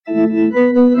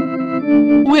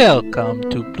Welcome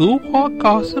to Blue Hawk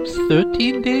Gossip's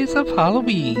 13 Days of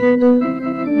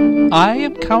Halloween. I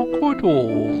am Count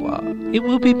Cordova. It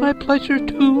will be my pleasure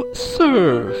to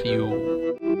serve you.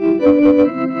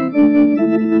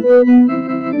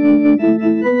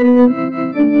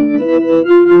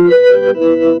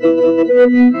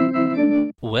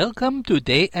 Welcome to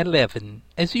day 11.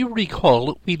 As you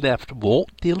recall, we left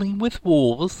Walt dealing with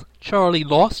wolves, Charlie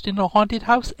lost in a haunted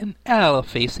house, and Al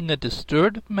facing a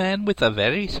disturbed man with a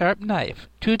very sharp knife.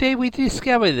 Today we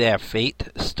discover their fate,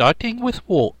 starting with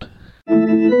Walt.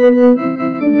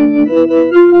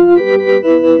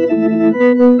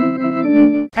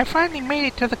 I finally made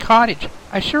it to the cottage.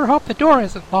 I sure hope the door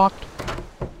isn't locked.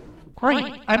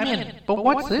 Great, I'm in. But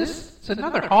what's this? It's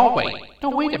another hallway. No,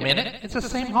 wait a minute. It's the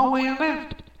same hallway I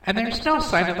left. And there's no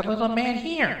sign of the little man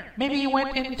here. Maybe he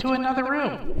went into another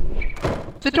room.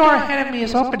 The door ahead of me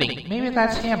is opening. Maybe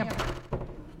that's him.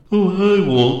 Oh, hi,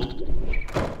 Walt.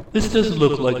 This doesn't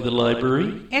look like the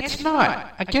library. It's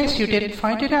not. I guess you didn't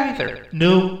find it either.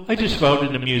 No, I just found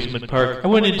an amusement park. I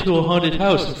went into a haunted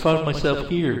house and found myself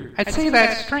here. I'd say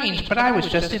that's strange, but I was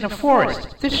just in a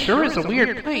forest. This sure is a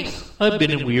weird place. I've been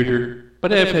in weirder,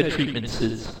 but I've had treatment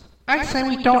since. I say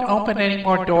we don't open any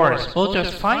more doors. We'll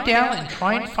just find Al and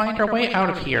try and find our way out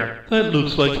of here. That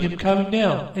looks like him coming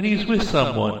down, and he's with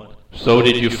someone. So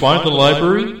did you find the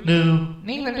library? No.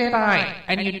 Neither did I,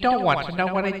 and you don't want to know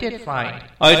what I did find.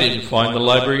 I didn't find the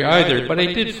library either, but I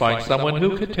did find someone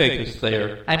who could take us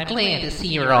there. I'm glad to see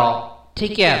you're all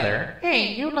together.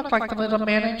 Hey, you look like the little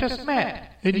man I just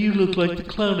met. And you look like the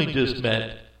clown I just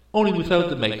met. Only without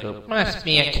the makeup. Must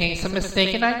be a case of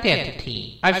mistaken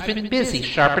identity. I've been busy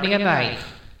sharpening a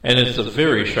knife. And it's a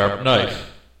very sharp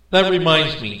knife. That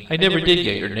reminds me, I never did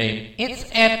get your name. It's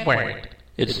Edward.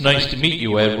 It's nice to meet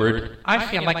you, Edward. I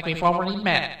feel like we've already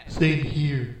met. Same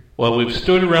here. Well, we've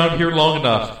stood around here long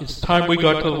enough. It's time we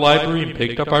got to the library and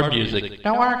picked up our music.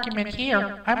 No argument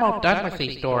here. I'm all done with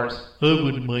these doors. I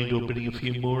wouldn't mind opening a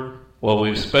few more. Well,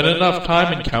 we've spent enough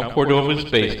time in Count Cordova's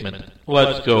basement.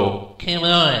 Let's go. Come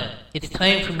on. It's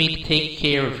time for me to take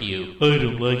care of you. I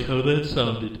don't like how that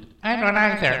sounded. I don't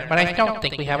either, but I don't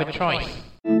think we have a choice.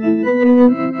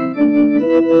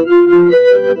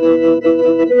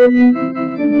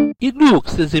 It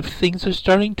looks as if things are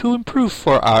starting to improve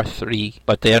for R3,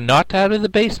 but they are not out of the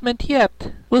basement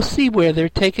yet. We'll see where they're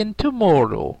taken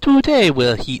tomorrow. Today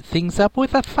we'll heat things up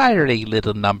with a fiery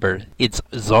little number. It's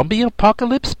Zombie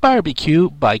Apocalypse Barbecue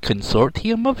by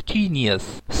Consortium of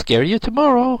Genius. Scare you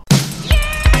tomorrow.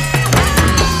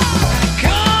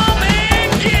 Come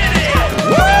and get it!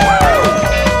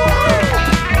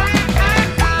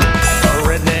 A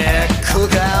redneck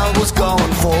cookout was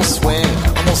going full swing.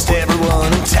 Almost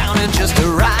everyone in town had just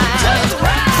arrived.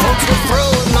 Folks were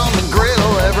throwing on the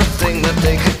grill everything that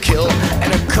they could kill,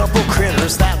 and a couple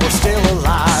critters that were still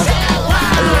alive.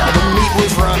 Yeah, the meat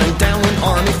was running down when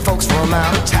army folks from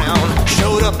out of town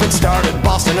showed up and started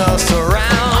bossing us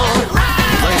around.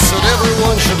 They said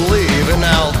everyone should leave, and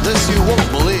now this you won't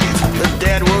believe. The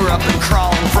dead were up and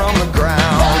crawling from the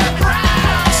ground.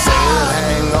 Said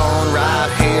hang on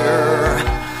right here,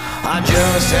 I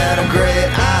just had a great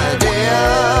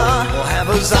idea. We'll have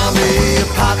a zombie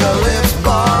apocalypse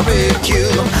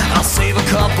barbecue. I'll save a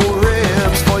couple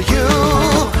ribs for you.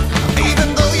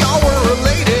 Even though y'all were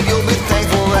related, you'll be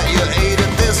thankful that you ate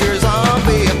it. This here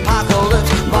zombie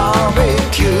apocalypse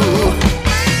barbecue.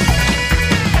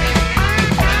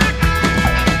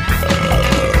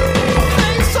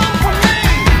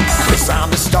 The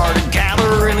zombie started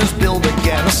gathering, his bill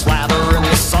began to slather in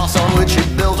the sauce on which he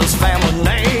built his family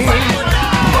name.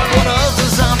 But one of the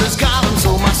zombies got him,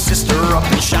 so my sister up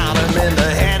and shot him in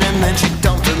the head, and then she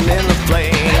dumped him in the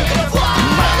flame.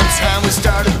 By the time we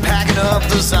started packing up,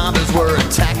 the zombies were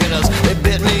attacking us. They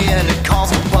bit me and it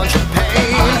caused a bunch of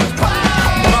pain. But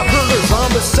I heard the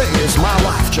zombie say, "Is my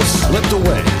life just slipped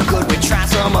away? Could we try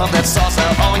some of that sauce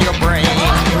out on your brain?" I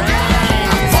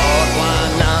thought, why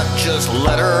not just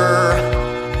let her?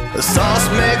 The sauce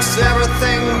makes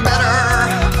everything better.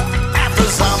 At the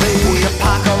zombie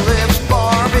apocalypse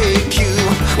barbecue,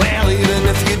 well, even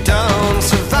if you don't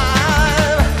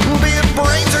survive, be it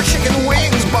brains or chicken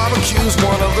wings, barbecue's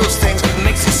one of those things that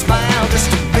makes you smile just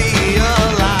to be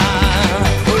alive.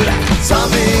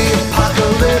 Zombie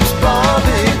apocalypse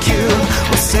barbecue,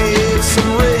 we'll save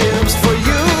some ribs for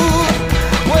you.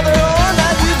 Whether or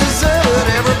not you deserve it,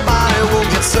 everybody will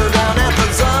get served down at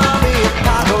the zombie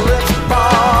apocalypse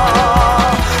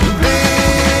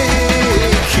barbecue.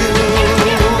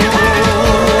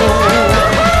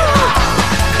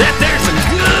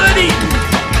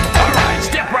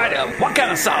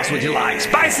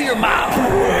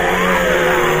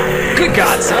 Good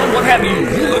God, son, what have you?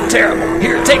 You look terrible.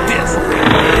 Here, take this.